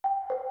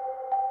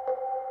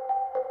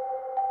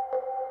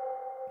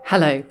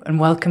Hello and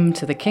welcome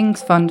to the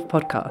King's Fund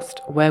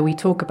podcast, where we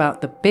talk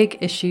about the big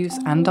issues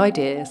and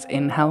ideas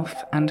in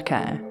health and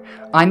care.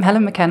 I'm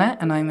Helen McKenna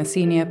and I'm a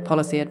senior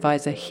policy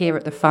advisor here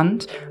at the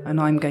Fund, and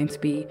I'm going to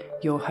be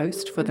your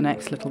host for the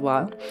next little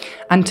while.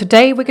 And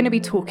today we're going to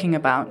be talking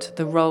about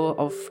the role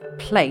of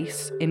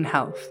place in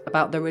health,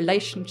 about the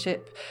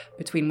relationship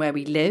between where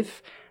we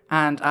live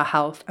and our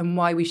health, and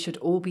why we should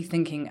all be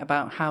thinking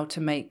about how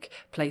to make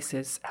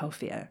places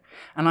healthier.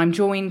 And I'm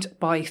joined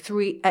by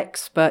three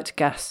expert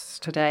guests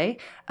today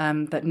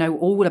that know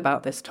all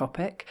about this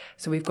topic.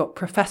 So we've got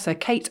Professor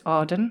Kate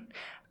Ardern,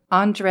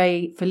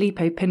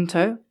 André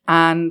Pinto,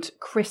 and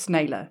Chris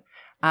Naylor.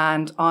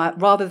 And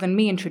rather than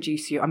me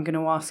introduce you, I'm going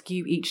to ask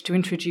you each to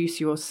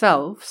introduce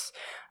yourselves.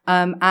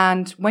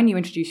 And when you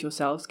introduce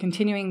yourselves,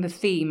 continuing the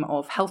theme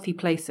of healthy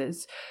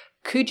places,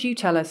 could you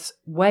tell us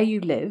where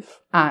you live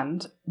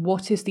and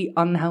what is the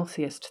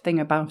unhealthiest thing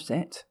about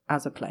it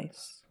as a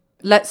place?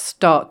 Let's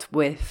start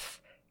with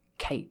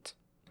Kate.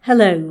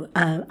 Hello,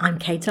 I'm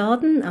Kate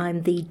Ardern.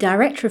 I'm the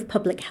Director of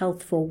Public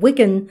Health for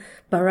Wigan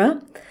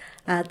Borough.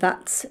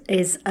 That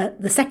is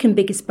the second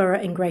biggest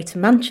borough in Greater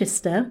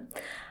Manchester.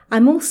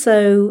 I'm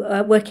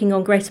also working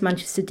on Greater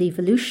Manchester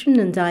devolution,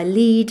 and I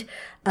lead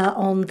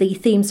on the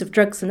themes of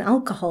drugs and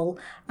alcohol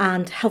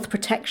and health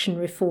protection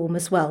reform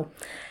as well.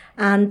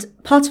 And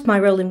part of my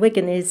role in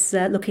Wigan is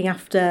looking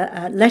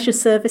after leisure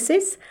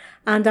services,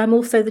 and I'm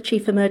also the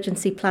Chief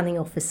Emergency Planning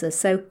Officer,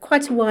 so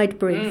quite a wide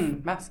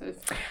brief.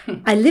 Massive.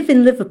 I live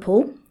in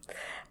Liverpool,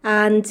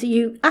 and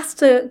you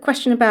asked a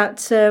question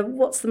about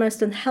what's the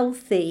most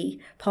unhealthy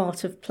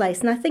part of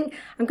place, and I think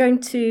I'm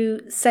going to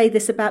say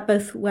this about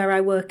both where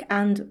I work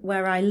and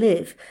where I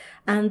live,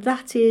 and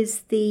that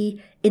is the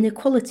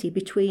inequality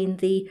between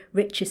the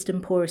richest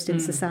and poorest in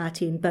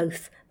society in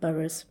both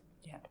boroughs.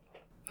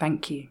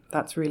 Thank you.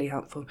 That's really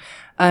helpful.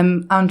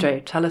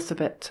 André, tell us a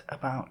bit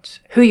about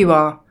who you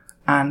are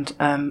and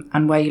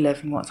where you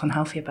live and what's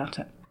unhealthy about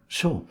it.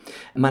 Sure.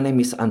 My name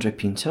is André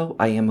Pinto.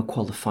 I am a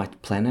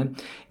qualified planner,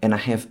 and I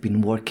have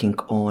been working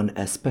on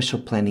special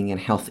planning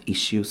and health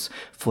issues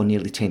for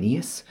nearly 10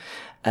 years.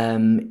 I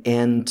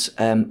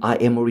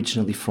am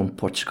originally from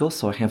Portugal,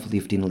 so I have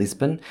lived in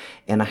Lisbon,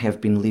 and I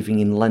have been living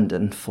in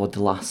London for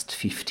the last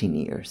 15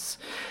 years.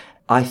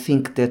 I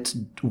think that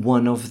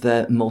one of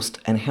the most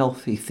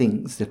unhealthy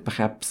things that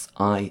perhaps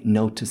I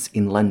notice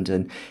in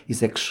London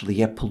is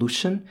actually air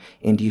pollution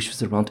and the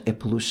issues around air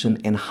pollution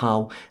and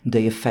how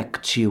they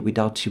affect you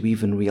without you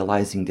even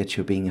realizing that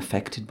you're being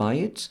affected by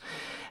it.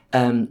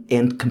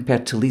 And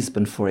compared to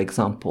Lisbon, for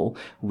example,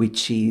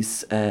 which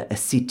is a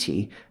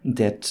city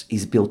that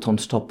is built on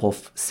top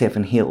of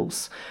 7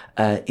 hills,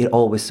 it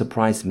always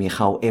surprised me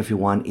how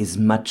everyone is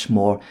much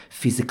more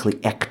physically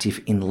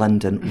active in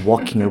London,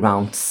 walking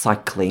around,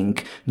 cycling,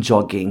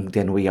 jogging,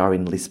 than we are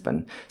in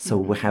Lisbon. So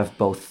we have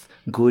both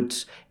good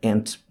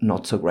and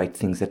not so great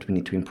things that we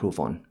need to improve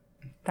on.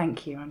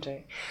 Thank you,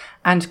 André.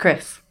 And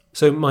Chris?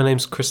 So my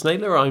name's Chris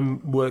Naylor. I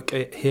work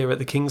here at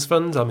the King's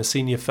Fund. I'm a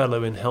senior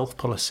fellow in health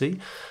policy.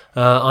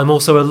 I'm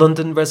also a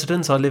London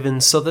resident. I live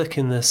in Southwark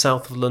in the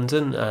south of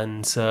London,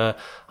 and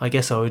I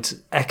guess I would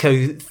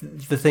echo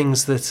the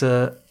things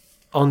that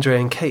André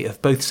and Kate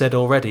have both said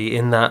already,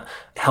 in that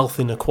health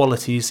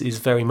inequalities is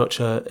very much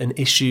an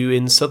issue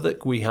in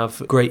Southwark. We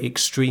have great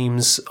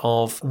extremes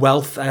of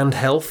wealth and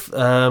health,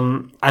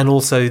 and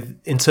also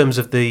in terms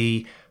of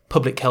the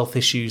public health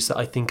issues that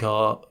I think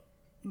are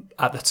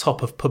at the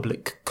top of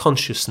public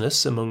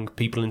consciousness among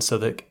people in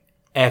Southwark,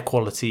 air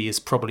quality is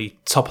probably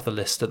top of the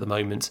list at the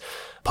moment,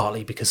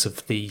 partly because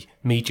of the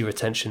media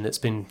attention that's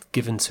been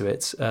given to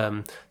it.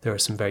 There are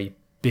some very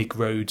big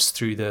roads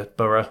through the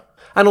borough,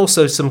 and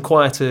also some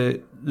quieter,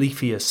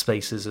 leafier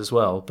spaces as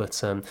well,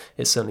 but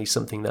it's certainly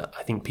something that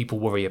I think people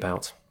worry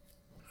about.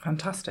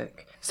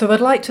 Fantastic. So I'd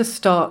like to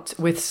start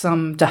with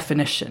some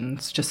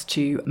definitions, just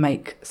to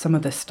make some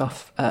of this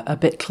stuff a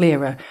bit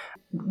clearer.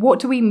 What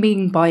do we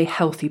mean by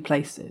healthy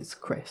places,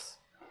 Chris?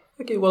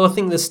 Okay, well, I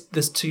think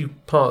there's two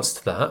parts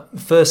to that.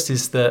 First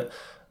is that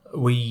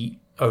we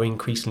are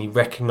increasingly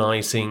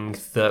recognising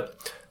that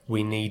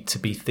we need to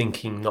be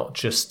thinking not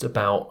just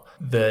about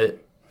the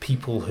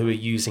people who are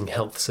using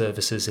health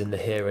services in the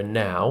here and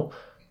now,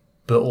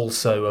 but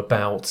also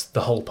about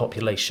the whole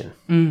population.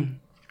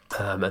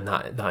 And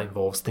that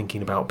involves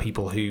thinking about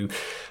people who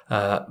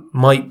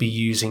might be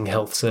using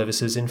health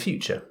services in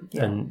future,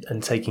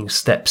 and taking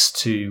steps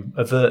to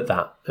avert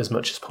that as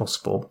much as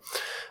possible.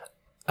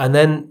 And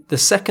then the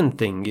second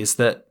thing is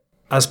that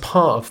as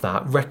part of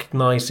that,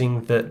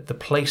 recognising that the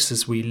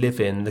places we live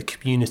in, the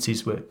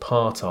communities we're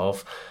part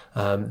of,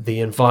 the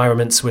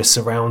environments we're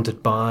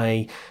surrounded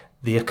by,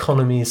 the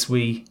economies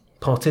we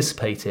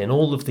participate in,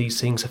 all of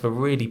these things have a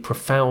really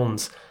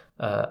profound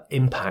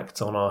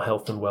impact on our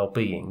health and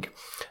well-being.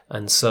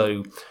 And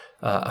so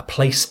a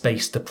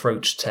place-based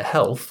approach to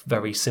health,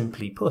 very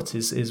simply put,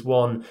 is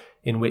one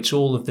in which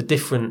all of the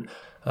different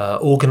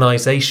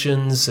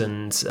organisations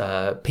and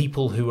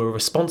people who are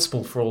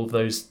responsible for all of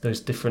those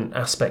different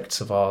aspects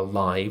of our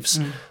lives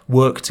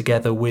work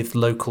together with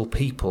local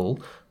people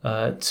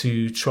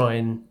to try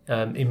and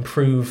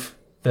improve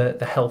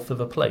the health of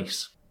a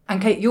place.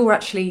 And Kate,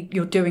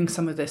 you're doing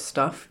some of this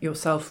stuff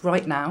yourself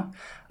right now.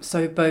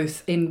 So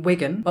both in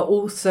Wigan, but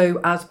also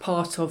as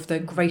part of the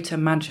Greater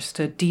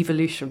Manchester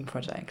Devolution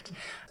Project.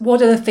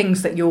 What are the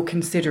things that you're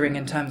considering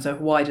in terms of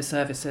wider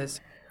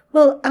services?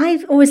 Well,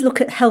 I always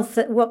look at health,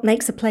 at what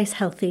makes a place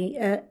healthy,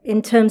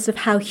 in terms of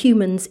how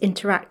humans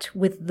interact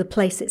with the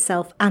place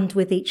itself and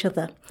with each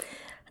other.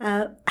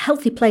 A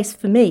healthy place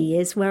for me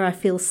is where I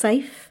feel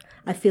safe,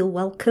 I feel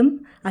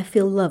welcome, I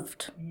feel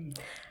loved.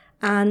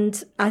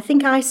 And I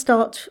think I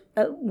start,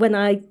 when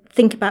I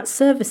think about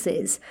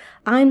services,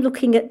 I'm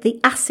looking at the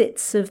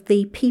assets of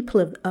the people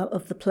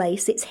of the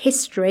place, its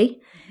history,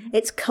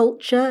 its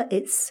culture,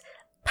 its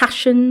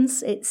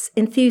passions, its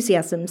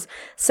enthusiasms.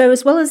 So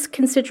as well as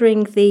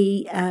considering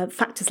the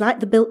factors like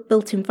the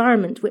built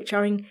environment, which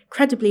are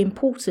incredibly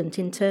important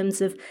in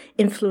terms of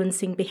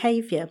influencing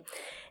behaviour,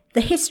 the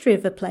history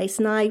of a place,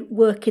 and I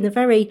work in a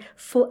very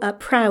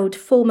proud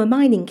former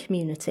mining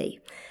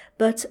community,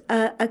 but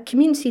a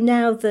community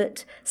now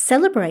that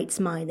celebrates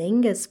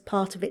mining as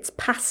part of its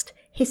past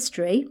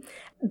history.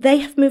 They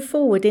have moved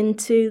forward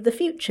into the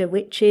future,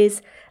 which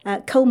is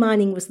coal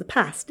mining was the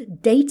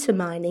past, data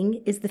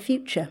mining is the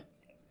future.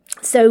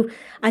 So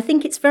I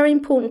think it's very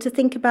important to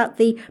think about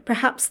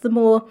perhaps the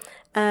more,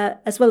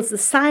 as well as the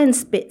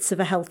science bits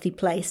of a healthy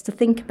place, to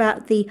think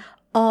about the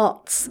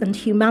arts and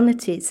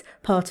humanities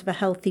part of a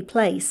healthy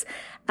place.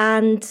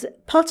 And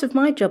part of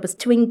my job is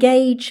to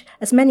engage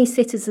as many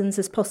citizens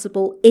as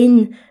possible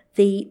in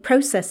the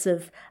process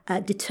of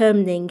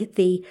determining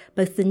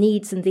both the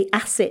needs and the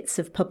assets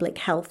of public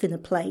health in a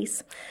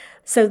place.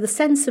 So the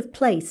sense of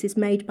place is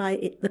made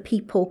by the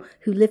people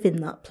who live in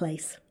that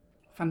place.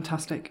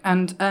 Fantastic.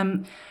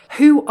 And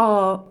who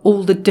are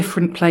all the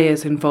different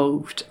players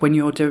involved when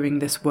you're doing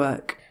this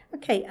work?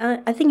 Okay,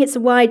 I think it's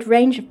a wide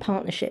range of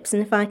partnerships.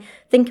 And if I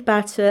think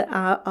about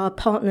our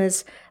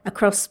partners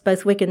across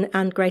both Wigan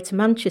and Greater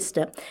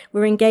Manchester,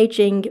 we're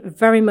engaging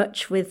very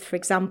much with, for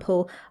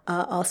example,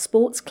 our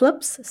sports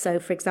clubs. So,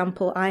 for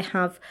example, I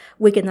have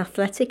Wigan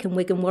Athletic and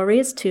Wigan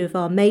Warriors, two of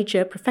our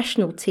major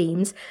professional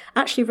teams,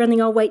 actually running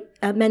our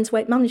men's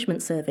weight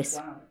management service.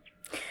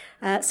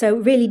 Wow. So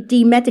really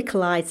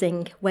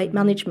demedicalising weight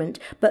management,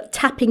 but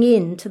tapping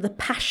into the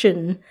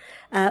passion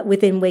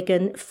within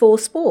Wigan for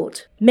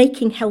sport,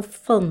 making health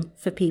fun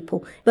for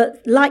people.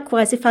 But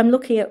likewise, if I'm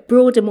looking at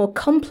broader, more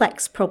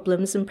complex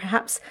problems and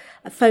perhaps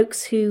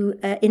folks who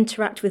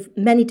interact with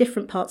many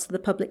different parts of the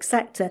public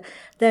sector,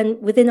 then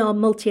within our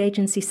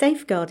multi-agency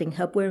safeguarding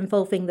hub, we're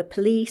involving the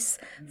police,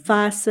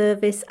 fire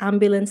service,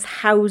 ambulance,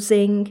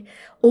 housing,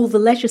 all the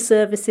leisure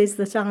services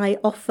that I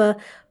offer,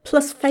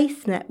 plus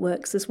faith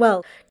networks as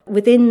well.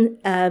 Within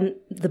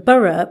the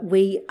borough,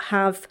 we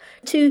have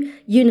 2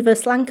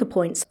 universal anchor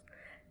points,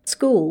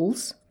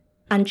 schools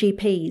and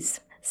GPs.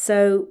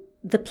 So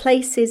the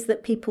places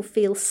that people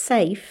feel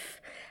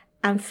safe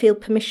and feel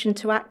permission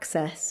to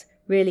access,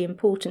 really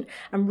important.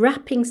 And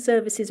wrapping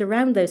services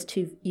around those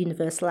 2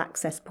 universal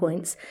access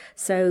points.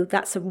 So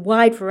that's a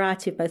wide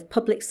variety of both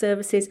public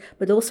services,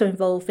 but also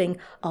involving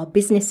our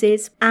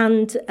businesses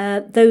and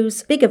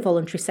those bigger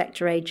voluntary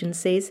sector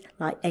agencies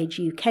like Age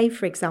UK,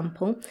 for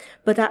example,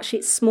 but actually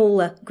it's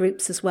smaller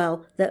groups as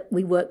well that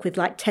we work with,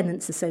 like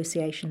tenants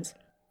associations.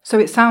 So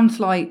it sounds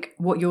like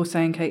what you're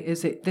saying, Kate,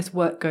 is this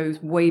work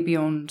goes way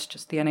beyond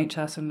just the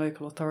NHS and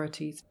local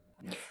authorities.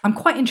 I'm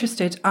quite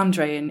interested,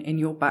 André, in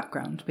your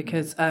background,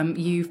 because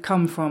you've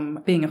come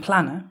from being a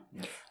planner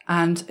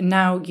and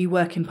now you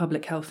work in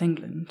Public Health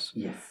England.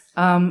 Yes.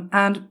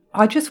 And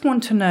I just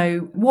want to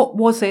know, what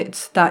was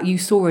it that you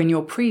saw in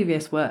your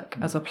previous work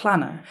as a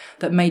planner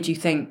that made you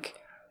think,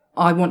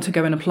 I want to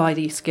go and apply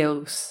these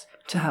skills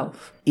to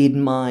health?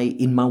 In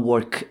my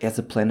work as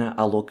a planner,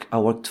 I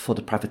worked for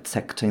the private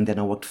sector, and then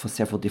I worked for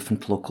several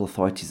different local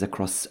authorities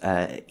across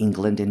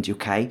England and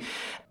UK.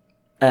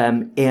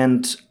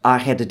 And I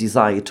had a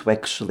desire to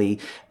actually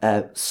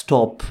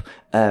stop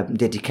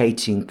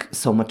dedicating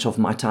so much of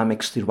my time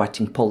actually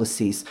writing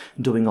policies,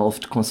 doing all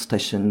of the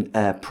consultation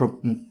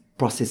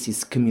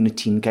processes,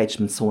 community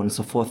engagement, so on and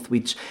so forth,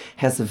 which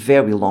has a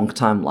very long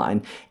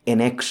timeline, and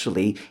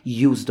actually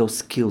use those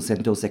skills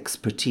and those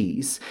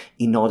expertise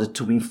in order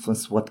to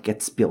influence what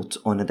gets built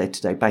on a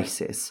day-to-day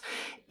basis.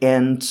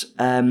 And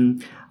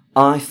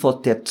I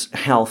thought that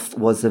health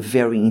was a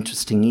very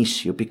interesting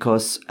issue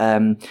because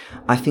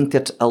I think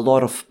that a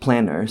lot of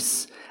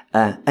planners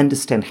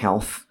understand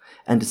health,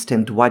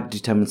 understand what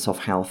determinants of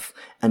health,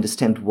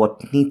 understand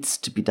what needs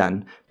to be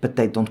done, but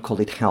they don't call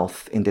it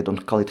health, and they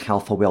don't call it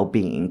health or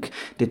well-being.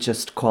 They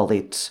just call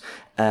it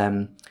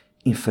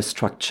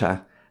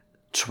infrastructure,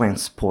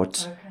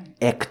 transport,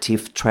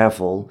 active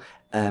travel,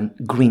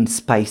 green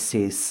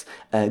spaces,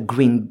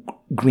 green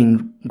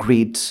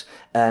grid,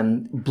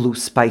 blue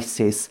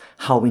spaces,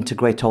 how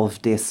integrate all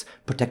of this,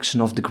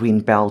 protection of the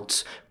green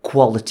belt,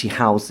 quality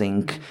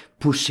housing,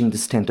 pushing the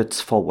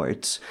standards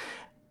forward.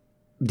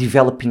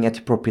 developing at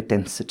appropriate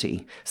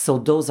density. So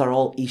those are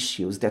all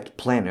issues that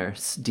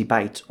planners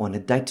debate on a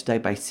day-to-day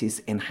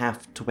basis and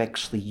have to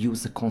actually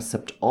use the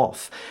concept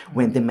of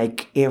when they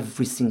make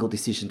every single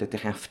decision that they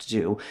have to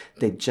do.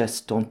 They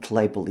just don't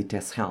label it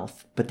as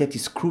health. But that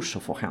is crucial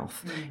for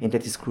health and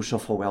that is crucial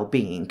for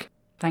well-being.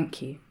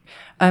 Thank you.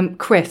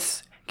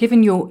 Chris,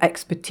 given your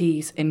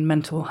expertise in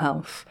mental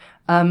health,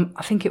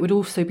 I think it would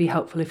also be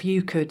helpful if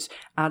you could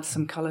add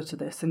some colour to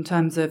this in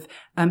terms of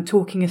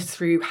talking us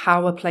through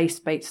how a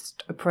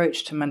place-based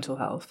approach to mental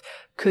health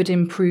could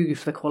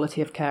improve the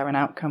quality of care and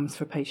outcomes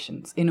for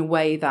patients in a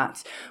way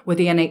that, where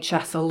the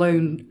NHS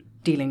alone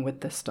dealing with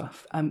this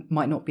stuff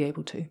might not be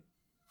able to.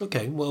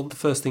 Okay, well, the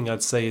first thing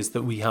I'd say is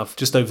that we have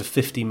just over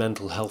 50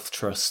 mental health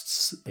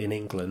trusts in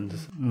England,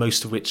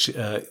 most of which,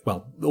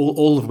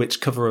 all of which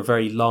cover a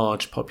very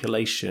large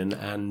population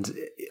and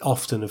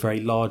often a very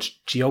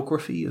large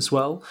geography as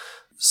well.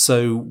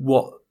 So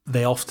what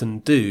they often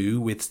do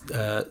with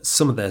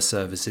some of their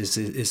services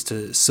is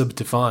to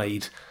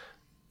subdivide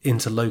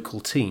into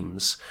local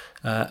teams.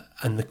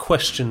 And the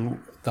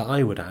question that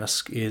I would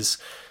ask is,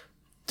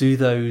 do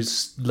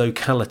those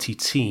locality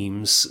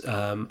teams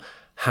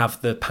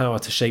have the power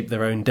to shape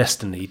their own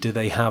destiny? Do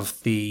they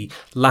have the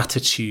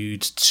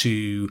latitude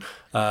to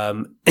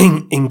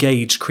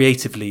engage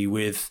creatively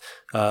with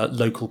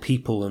local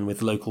people and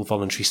with local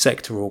voluntary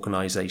sector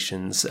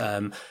organisations?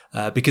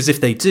 Because if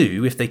they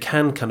do, if they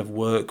can kind of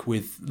work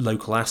with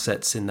local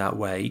assets in that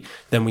way,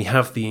 then we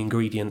have the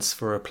ingredients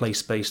for a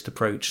place-based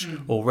approach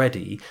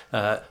already.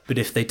 But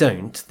if they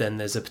don't, then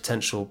there's a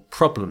potential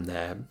problem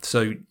there.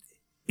 So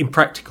in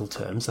practical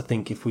terms, I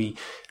think if we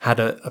had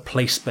a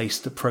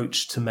place-based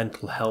approach to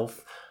mental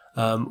health,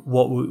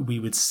 what we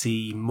would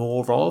see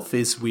more of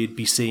is we'd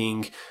be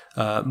seeing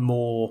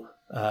more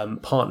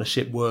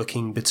partnership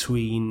working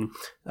between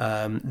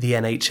the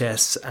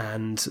NHS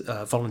and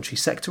voluntary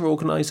sector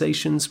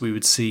organisations. We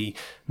would see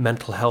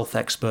mental health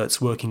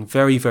experts working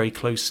very, very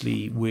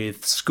closely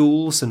with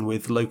schools and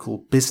with local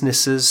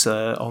businesses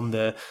on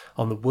the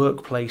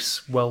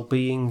workplace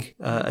wellbeing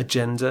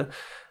agenda.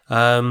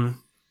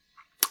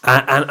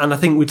 And I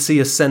think we'd see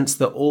a sense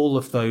that all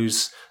of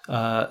those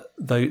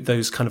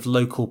kind of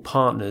local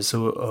partners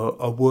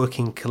are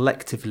working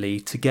collectively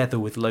together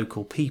with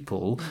local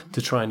people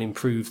to try and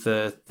improve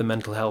the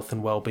mental health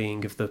and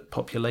well-being of the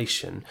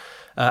population.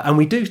 And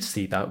we do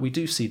see that. We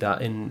do see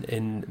that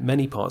in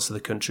many parts of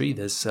the country.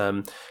 There's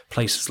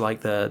places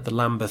like the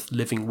Lambeth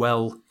Living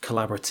Well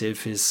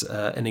Collaborative is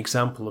an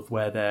example of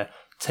where they're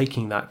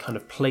taking that kind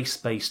of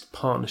place-based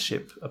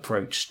partnership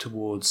approach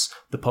towards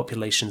the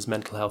population's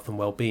mental health and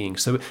well-being.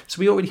 So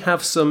we already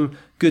have some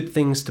good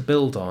things to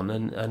build on,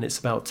 and it's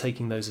about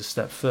taking those a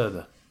step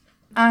further.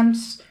 And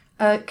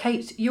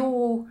Kate,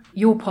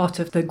 you're part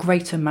of the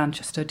Greater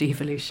Manchester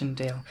Devolution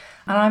deal,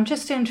 and I'm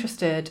just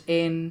interested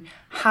in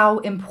how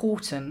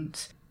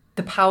important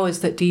the powers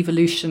that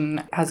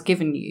devolution has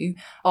given you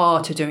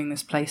are to doing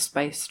this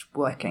place-based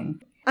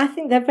working. I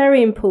think they're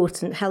very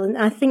important, Helen.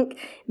 I think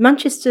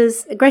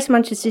Greater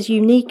Manchester's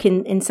unique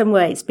in some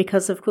ways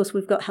because, of course,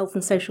 we've got health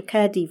and social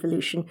care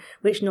devolution,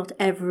 which not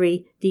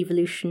every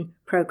devolution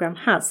programme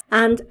has.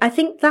 And I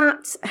think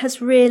that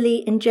has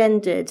really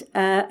engendered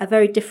a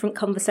very different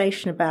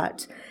conversation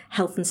about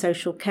health and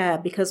social care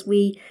because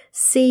we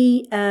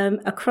see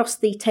across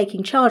the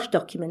Taking Charge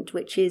document,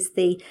 which is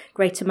the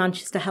Greater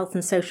Manchester Health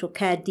and Social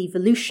Care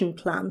Devolution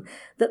Plan,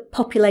 that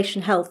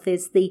population health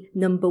is the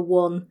number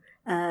one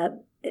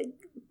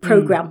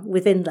programme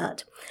within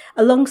that,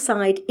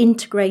 alongside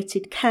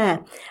integrated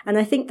care. And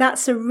I think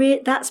that's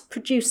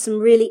produced some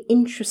really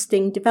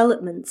interesting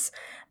developments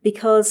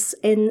because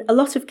in a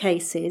lot of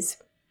cases,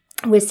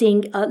 we're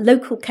seeing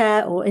local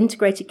care or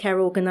integrated care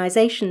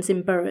organisations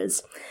in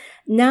boroughs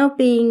now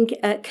being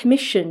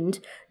commissioned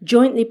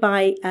jointly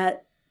by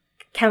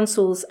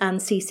councils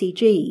and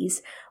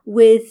CCGs,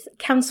 with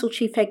council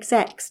chief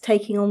execs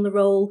taking on the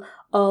role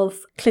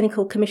of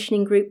clinical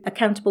commissioning group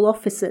accountable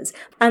officers.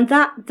 And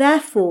that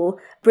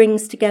therefore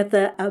brings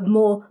together a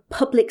more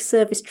public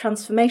service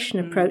transformation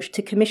approach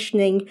to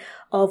commissioning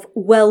of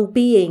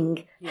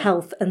well-being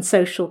health and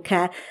social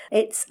care.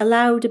 It's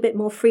allowed a bit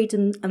more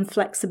freedom and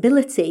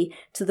flexibility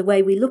to the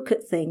way we look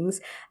at things.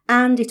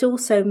 And it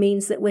also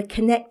means that we're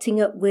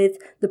connecting up with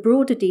the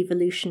broader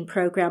devolution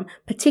programme,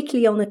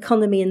 particularly on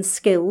economy and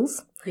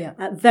skills.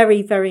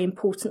 Very, very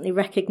importantly,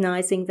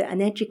 recognising that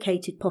an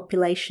educated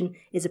population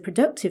is a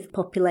productive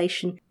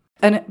population.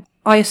 And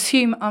I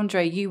assume,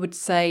 André, you would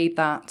say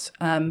that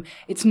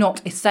it's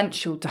not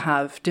essential to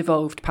have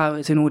devolved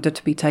powers in order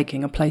to be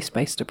taking a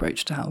place-based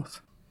approach to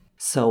health.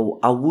 So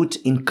I would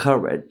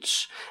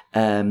encourage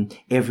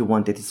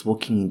everyone that is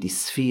working in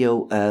this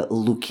field,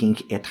 looking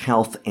at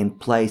health and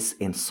place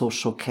and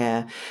social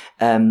care,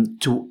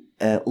 to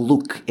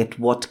look at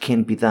what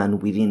can be done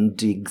within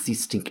the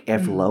existing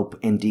envelope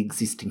and the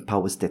existing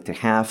powers that they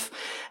have.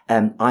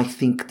 I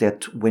think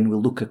that when we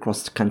look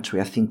across the country,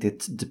 I think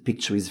that the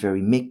picture is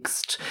very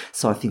mixed.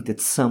 So I think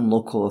that some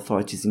local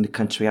authorities in the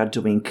country are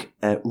doing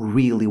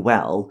really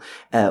well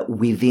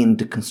within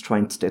the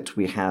constraints that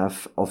we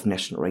have of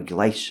national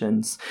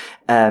regulations.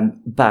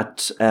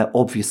 But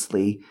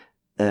obviously,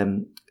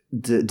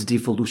 the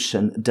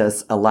devolution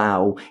does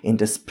allow and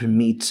does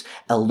permit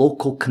a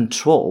local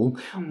control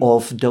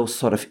of those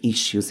sort of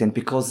issues. And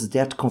because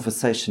that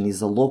conversation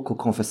is a local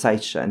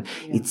conversation,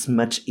 it's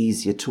much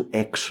easier to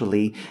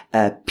actually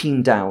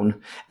pin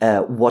down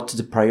what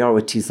the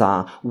priorities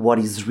are, what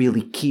is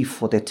really key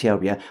for that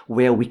area,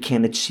 where we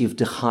can achieve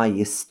the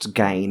highest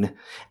gain.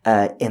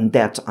 And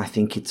that, I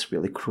think, it's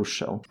really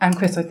crucial. And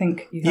Chris, I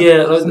think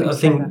I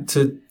think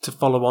to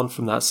follow on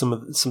from that,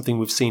 something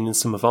we've seen in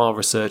some of our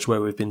research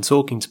where we've been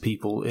talking to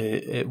people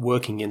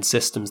working in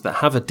systems that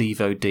have a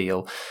Devo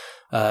deal,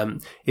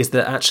 is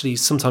that actually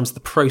sometimes the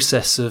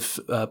process of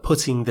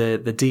putting the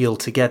deal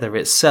together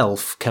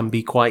itself can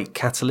be quite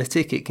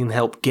catalytic. It can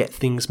help get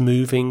things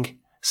moving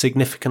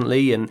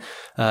significantly, and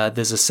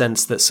there's a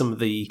sense that some of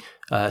the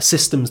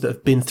systems that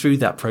have been through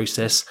that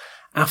process,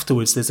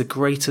 afterwards there's a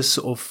greater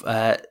sort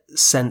of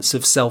sense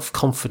of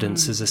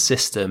self-confidence as a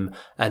system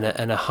and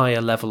a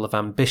higher level of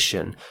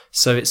ambition.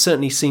 So it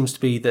certainly seems to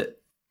be that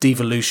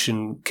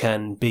devolution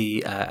can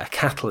be a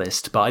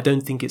catalyst, but I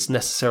don't think it's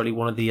necessarily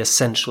one of the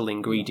essential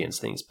ingredients.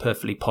 I think it's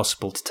perfectly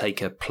possible to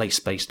take a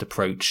place-based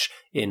approach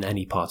in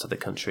any part of the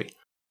country.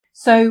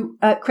 So,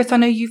 Chris, I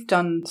know you've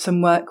done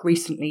some work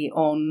recently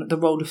on the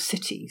role of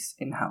cities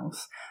in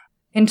health.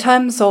 In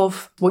terms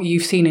of what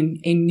you've seen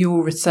in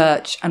your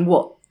research and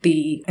what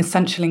the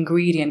essential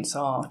ingredients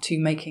are to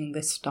making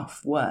this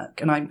stuff work,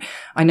 and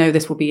I know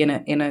this will be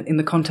in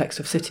the context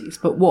of cities,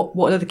 but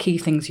what are the key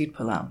things you'd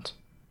pull out?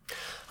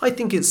 I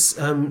think it's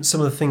some of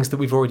the things that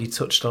we've already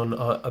touched on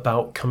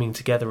about coming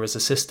together as a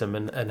system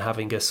and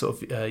having a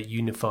sort of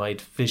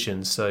unified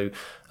vision. So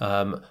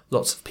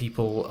lots of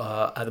people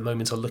at the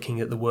moment are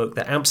looking at the work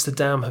that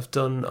Amsterdam have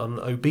done on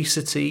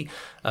obesity.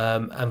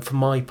 And for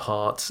my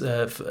part,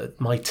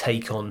 my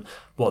take on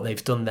what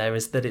they've done there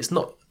is that it's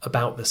not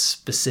about the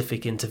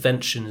specific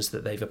interventions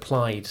that they've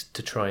applied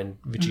to try and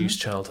reduce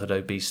childhood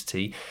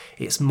obesity.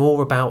 It's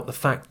more about the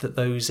fact that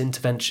those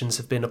interventions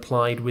have been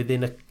applied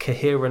within a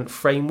coherent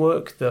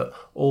framework that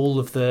all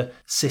of the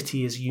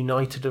city is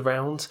united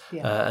around,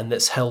 and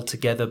that's held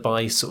together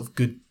by sort of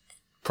good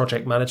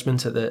project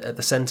management at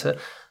the centre.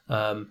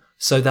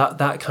 So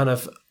that kind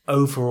of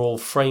overall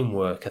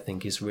framework, I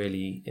think, is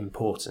really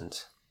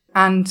important.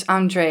 And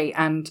André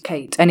and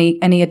Kate,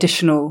 any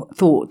additional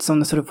thoughts on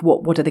the sort of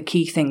what are the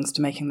key things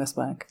to making this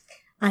work?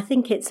 I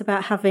think it's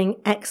about having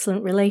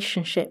excellent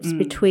relationships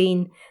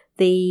between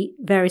the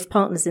various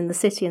partners in the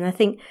city. And I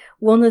think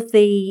one of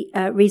the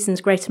reasons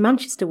Greater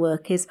Manchester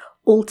work is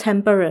all 10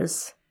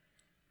 boroughs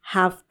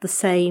have the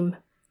same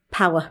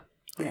power.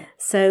 Yeah.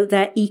 So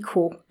they're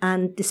equal.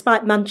 And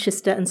despite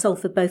Manchester and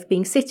Salford both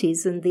being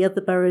cities and the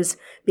other boroughs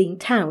being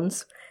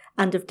towns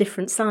and of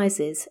different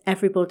sizes,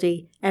 every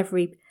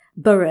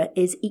borough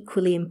is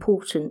equally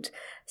important.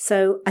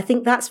 So I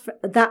think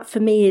that for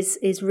me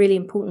is really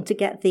important to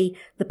get the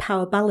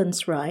power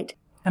balance right.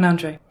 And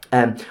André?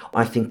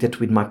 I think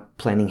that with my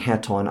planning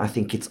hat on, I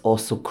think it's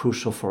also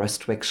crucial for us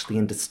to actually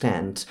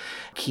understand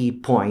key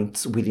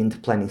points within the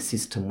planning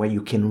system where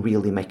you can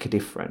really make a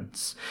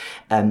difference.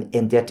 And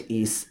that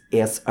is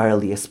as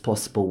early as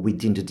possible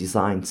within the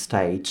design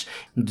stage.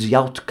 The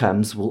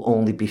outcomes will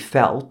only be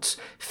felt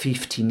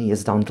 15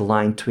 years down the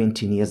line,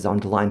 20 years down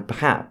the line,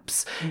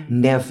 perhaps.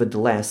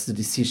 Nevertheless, the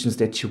decisions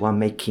that you are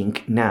making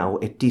now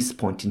at this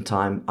point in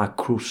time are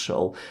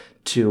crucial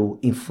to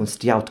influence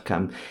the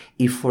outcome.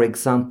 If, for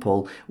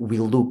example, we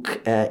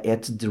look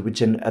at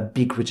the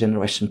big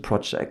regeneration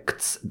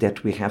projects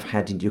that we have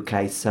had in the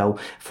UK, so,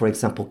 for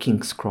example,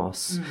 King's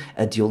Cross,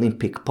 the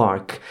Olympic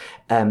Park,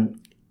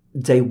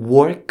 they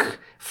work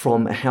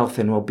from a health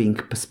and well-being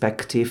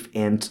perspective,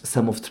 and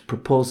some of the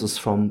proposals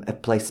from a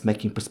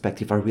placemaking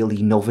perspective are really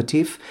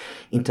innovative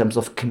in terms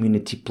of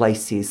community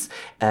places,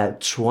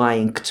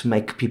 trying to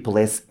make people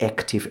as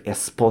active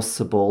as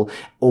possible,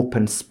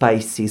 open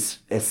spaces,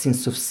 a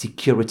sense of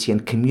security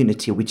and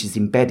community which is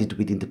embedded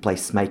within the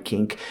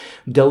placemaking.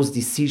 Those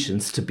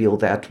decisions to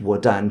build that were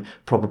done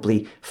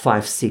probably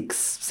 5, 6,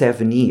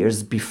 7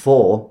 years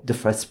before the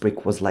first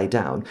brick was laid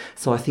down.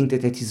 So I think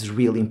that is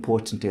really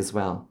important as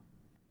well.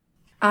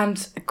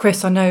 And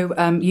Chris, I know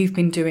you've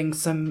been doing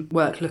some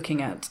work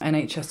looking at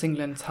NHS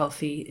England's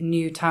Healthy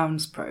New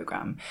Towns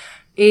programme.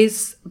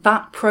 Is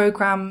that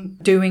programme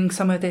doing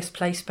some of this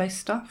place-based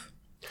stuff?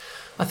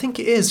 I think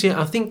it is,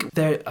 yeah. I think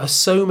there are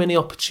so many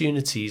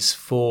opportunities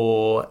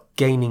for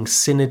gaining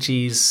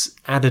synergies,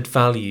 added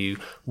value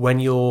when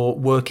you're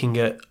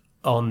working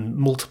on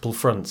multiple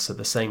fronts at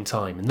the same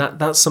time. And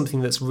that's something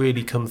that's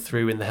really come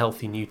through in the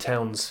Healthy New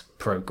Towns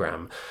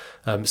programme.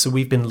 So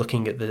we've been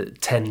looking at the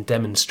 10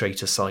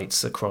 demonstrator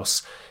sites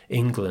across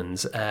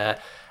England,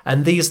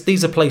 and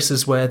these are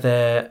places where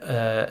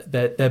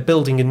they're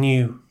building a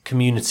new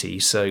community.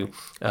 So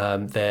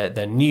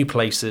they're new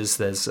places.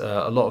 There's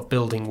a lot of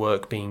building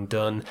work being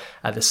done.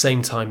 At the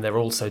same time,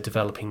 they're also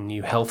developing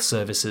new health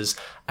services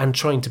and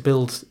trying to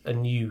build a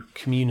new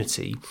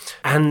community.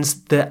 And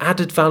the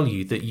added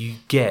value that you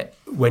get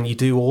when you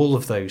do all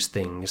of those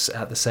things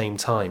at the same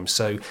time.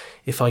 So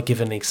if I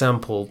give an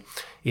example,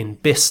 in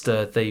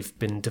Bicester, they've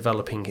been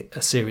developing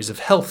a series of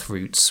health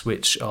routes,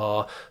 which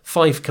are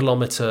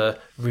 5-kilometre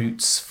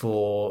routes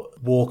for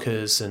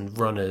walkers and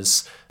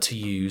runners to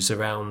use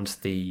around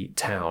the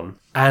town.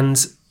 And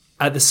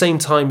at the same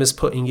time as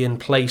putting in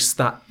place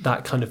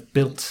that kind of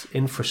built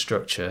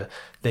infrastructure,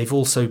 they've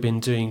also been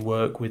doing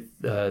work with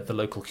the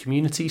local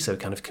community, so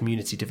kind of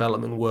community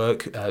development work,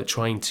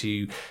 trying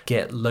to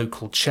get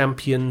local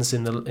champions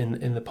in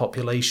the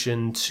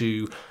population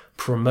to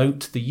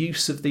promote the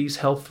use of these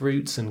health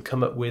routes and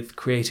come up with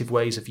creative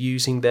ways of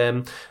using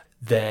them.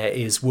 There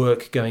is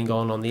work going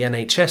on the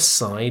NHS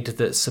side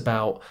that's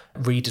about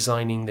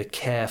redesigning the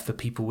care for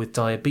people with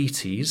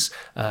diabetes,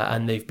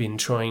 and they've been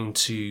trying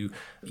to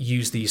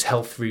use these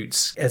health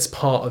routes as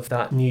part of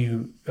that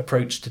new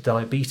approach to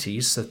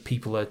diabetes, so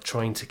people are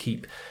trying to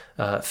keep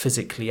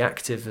physically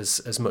active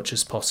as much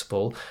as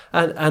possible.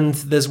 And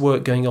there's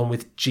work going on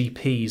with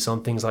GPs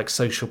on things like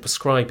social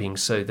prescribing,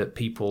 so that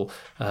people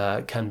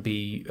can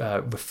be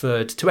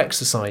referred to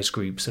exercise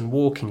groups and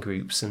walking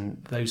groups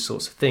and those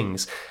sorts of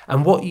things.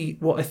 And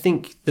what I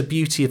think the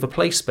beauty of a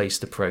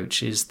place-based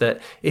approach is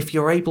that if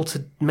you're able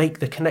to make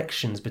the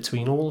connections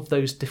between all of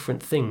those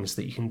different things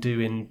that you can do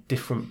in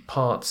different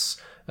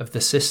parts of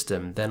the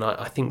system, then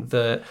I think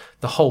the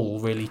whole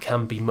really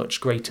can be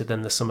much greater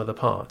than the sum of the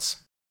parts.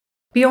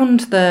 Beyond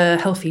the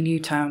Healthy New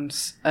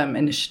Towns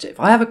initiative,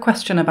 I have a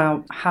question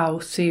about how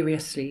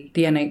seriously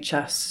the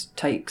NHS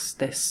takes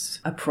this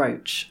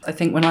approach. I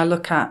think when I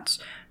look at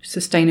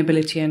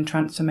sustainability and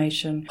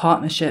transformation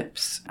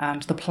partnerships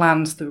and the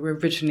plans that were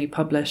originally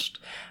published,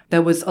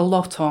 there was a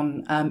lot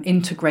on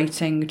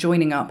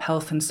joining up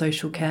health and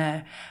social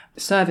care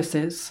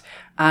services,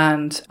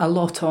 and a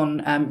lot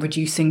on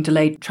reducing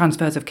delayed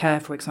transfers of care,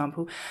 for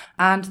example.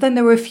 And then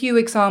there were a few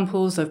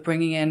examples of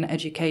bringing in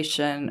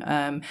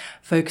education,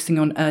 focusing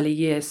on early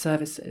years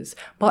services,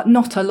 but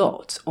not a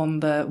lot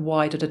on the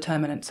wider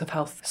determinants of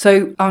health.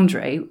 So,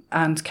 André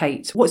and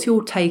Kate, what's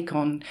your take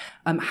on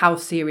how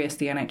serious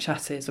the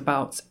NHS is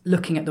about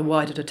looking at the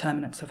wider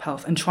determinants of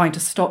health and trying to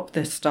stop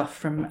this stuff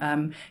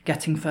from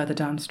getting further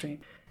downstream?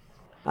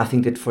 I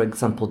think that, for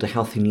example, the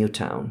Healthy New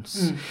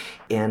Towns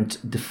and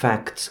the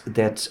fact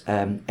that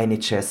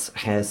NHS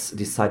has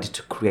decided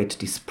to create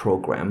this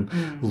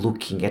program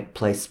looking at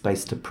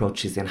place-based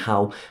approaches and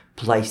how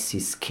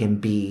places can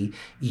be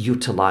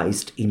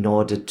utilised in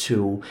order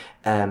to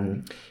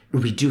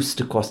reduce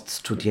the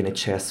costs to the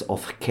NHS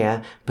of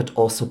care, but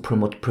also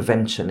promote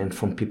prevention and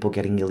from people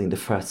getting ill in the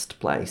first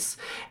place.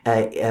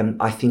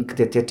 I think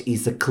that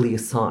is a clear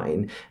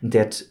sign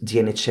that the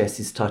NHS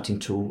is starting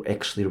to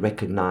actually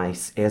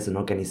recognise as an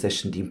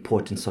organisation the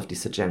importance of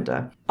this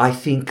agenda. I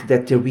think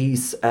that there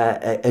is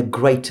a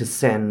greater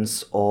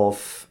sense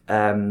of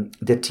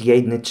that the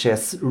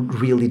NHS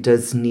really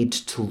does need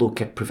to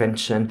look at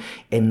prevention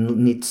and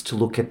needs to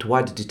look at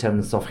wider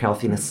determinants of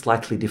health in a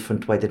slightly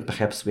different way than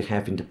perhaps we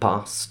have in the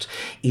past,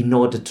 in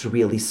order to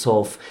really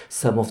solve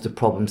some of the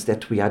problems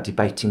that we are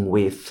debating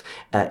with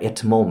at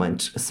the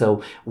moment.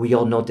 So we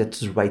all know that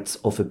the rates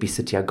of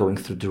obesity are going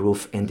through the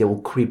roof, and they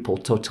will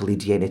cripple totally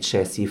the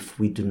NHS if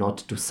we do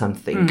not do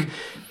something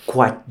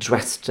quite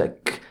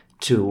drastic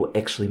to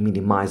actually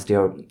minimize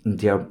their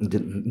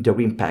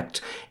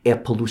impact. Air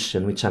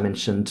pollution, which I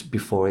mentioned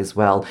before as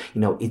well,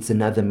 it's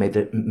another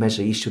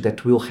major issue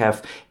that will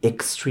have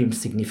extreme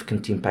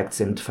significant impacts,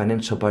 and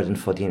financial burden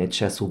for the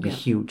NHS will be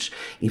huge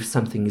if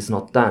something is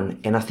not done.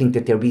 And I think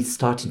that there is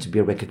starting to be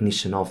a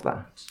recognition of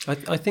that.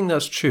 I think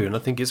that's true, and I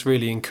think it's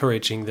really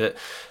encouraging that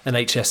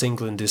NHS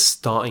England is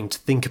starting to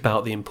think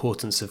about the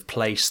importance of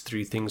place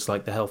through things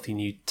like the Healthy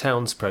New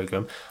Towns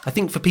programme. I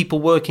think for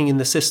people working in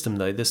the system,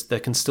 though, there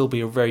can still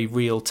be a very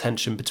real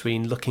tension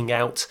between looking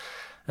out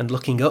and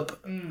looking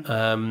up.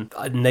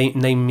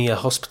 Name me a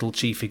hospital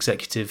chief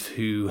executive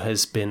who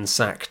has been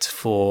sacked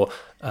for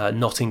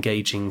not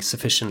engaging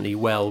sufficiently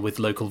well with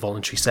local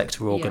voluntary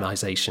sector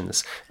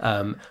organisations.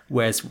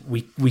 Whereas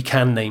we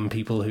can name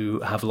people who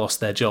have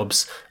lost their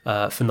jobs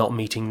for not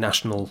meeting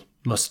national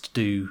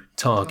must-do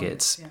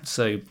targets.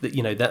 So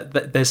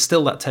that there's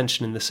still that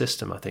tension in the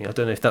system, I think. I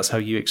don't know if that's how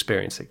you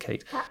experience it,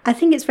 Kate. I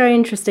think it's very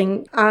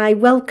interesting. I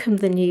welcome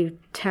the New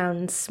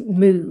Towns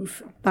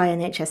move by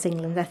NHS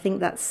England. I think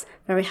that's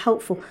very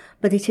helpful,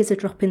 but it is a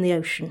drop in the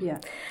ocean. Yeah.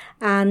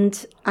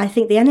 And I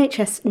think the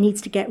NHS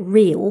needs to get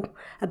real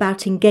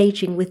about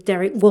engaging with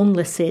Derek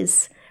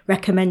Wanless's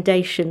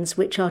recommendations,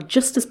 which are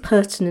just as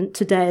pertinent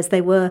today as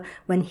they were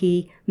when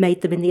he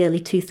made them in the early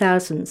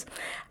 2000s.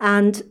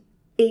 And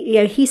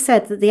he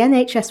said that the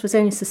NHS was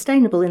only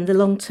sustainable in the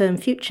long-term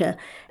future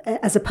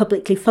as a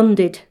publicly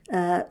funded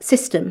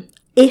system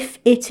if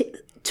it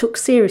took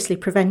seriously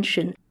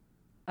prevention.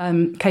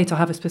 Kate, I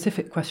have a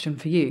specific question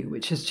for you,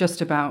 which is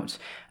just about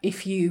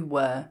if you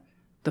were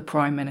the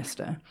Prime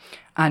Minister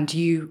and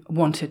you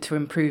wanted to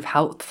improve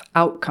health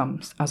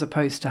outcomes as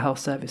opposed to health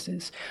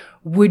services,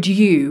 would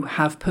you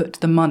have put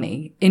the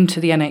money into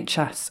the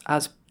NHS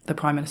as the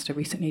Prime Minister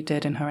recently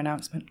did in her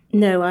announcement?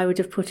 No, I would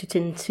have put it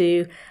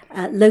into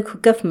local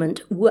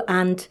government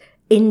and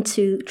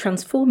into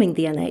transforming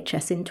the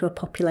NHS into a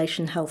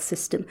population health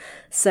system.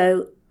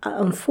 So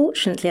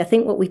unfortunately, I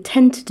think what we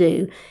tend to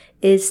do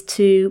is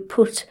to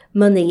put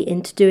money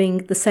into doing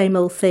the same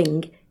old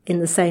thing in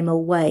the same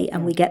old way,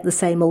 and we get the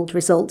same old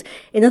result.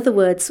 In other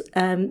words,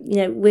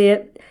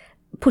 we're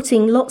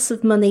putting lots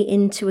of money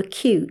into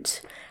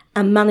acute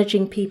and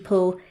managing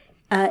people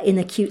in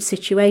acute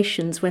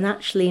situations when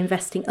actually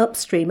investing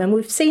upstream. And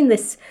we've seen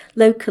this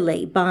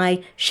locally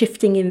by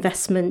shifting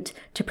investment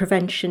to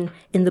prevention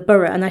in the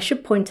borough. And I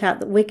should point out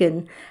that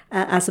Wigan,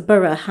 as a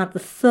borough, had the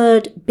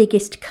third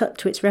biggest cut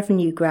to its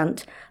revenue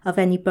grant of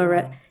any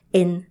borough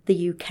in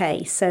the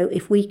UK. So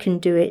if we can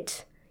do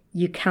it,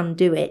 you can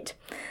do it.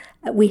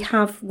 We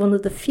have one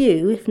of the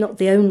few, if not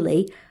the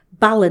only,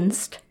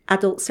 balanced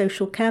adult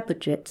social care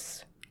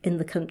budgets in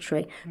the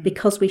country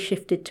because we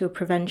shifted to a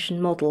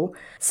prevention model.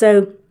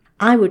 So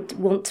I would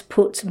want to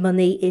put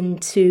money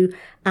into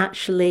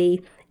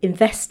actually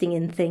investing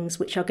in things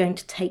which are going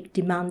to take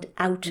demand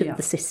out of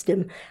the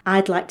system.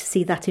 I'd like to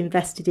see that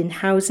invested in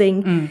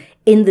housing,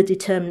 in the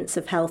determinants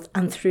of health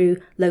and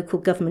through local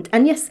government.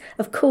 And yes,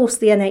 of course,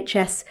 the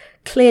NHS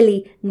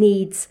clearly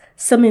needs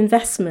some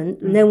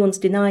investment. No one's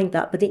denying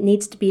that, but it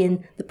needs to be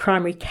in the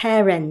primary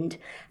care end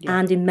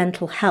and in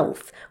mental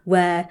health,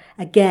 where,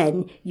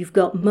 again, you've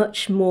got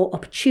much more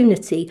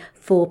opportunity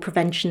for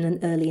prevention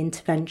and early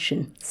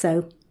intervention.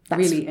 So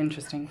really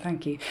interesting.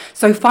 Thank you.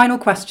 So final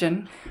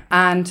question,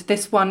 and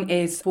this one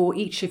is for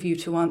each of you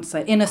to answer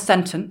in a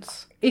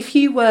sentence. If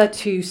you were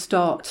to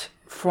start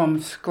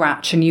from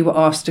scratch and you were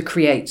asked to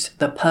create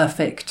the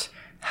perfect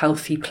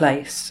healthy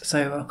place,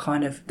 so a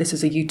kind of, this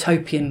is a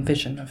utopian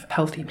vision of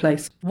healthy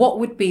place, what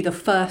would be the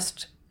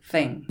first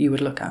thing you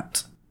would look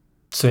at?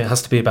 So it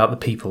has to be about the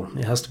people.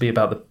 It has to be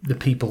about the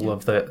people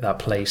of that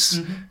place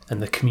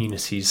and the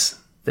communities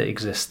that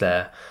exist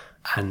there,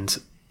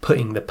 and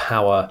putting the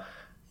power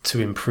to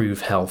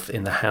improve health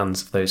in the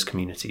hands of those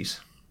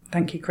communities.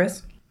 Thank you,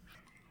 Chris.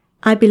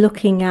 I'd be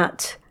looking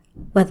at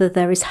whether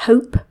there is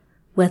hope,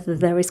 whether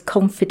there is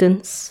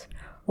confidence,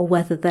 or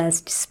whether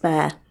there's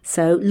despair.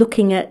 So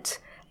looking at,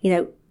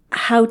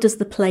 how does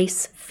the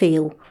place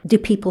feel? Do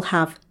people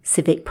have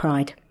civic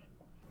pride?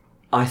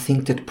 I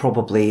think that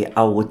probably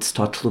I would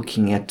start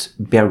looking at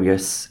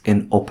barriers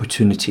and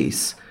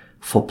opportunities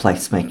for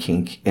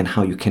placemaking and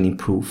how you can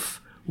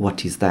improve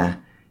what is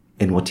there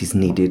and what is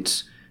needed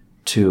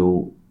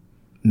to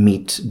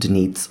meet the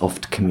needs of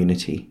the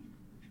community.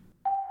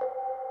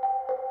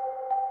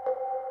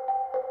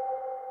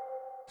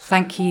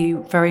 Thank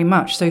you very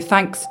much. So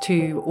thanks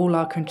to all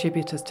our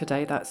contributors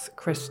today. That's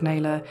Chris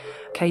Naylor,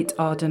 Kate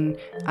Ardern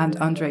and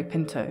André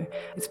Pinto.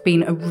 It's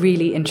been a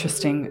really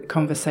interesting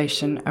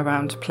conversation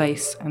around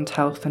place and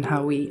health and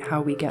how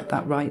we get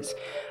that right.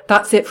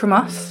 That's it from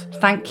us.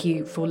 Thank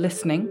you for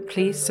listening.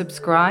 Please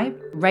subscribe,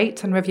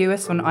 rate and review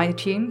us on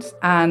iTunes.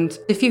 And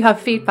if you have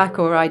feedback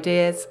or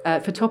ideas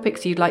for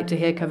topics you'd like to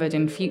hear covered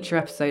in future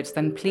episodes,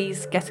 then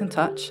please get in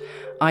touch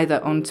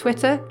either on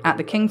Twitter at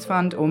the King's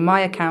Fund or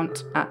my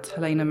account at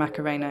Helena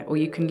Macarena, or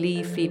you can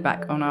leave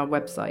feedback on our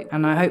website.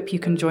 And I hope you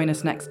can join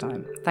us next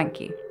time.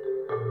 Thank you.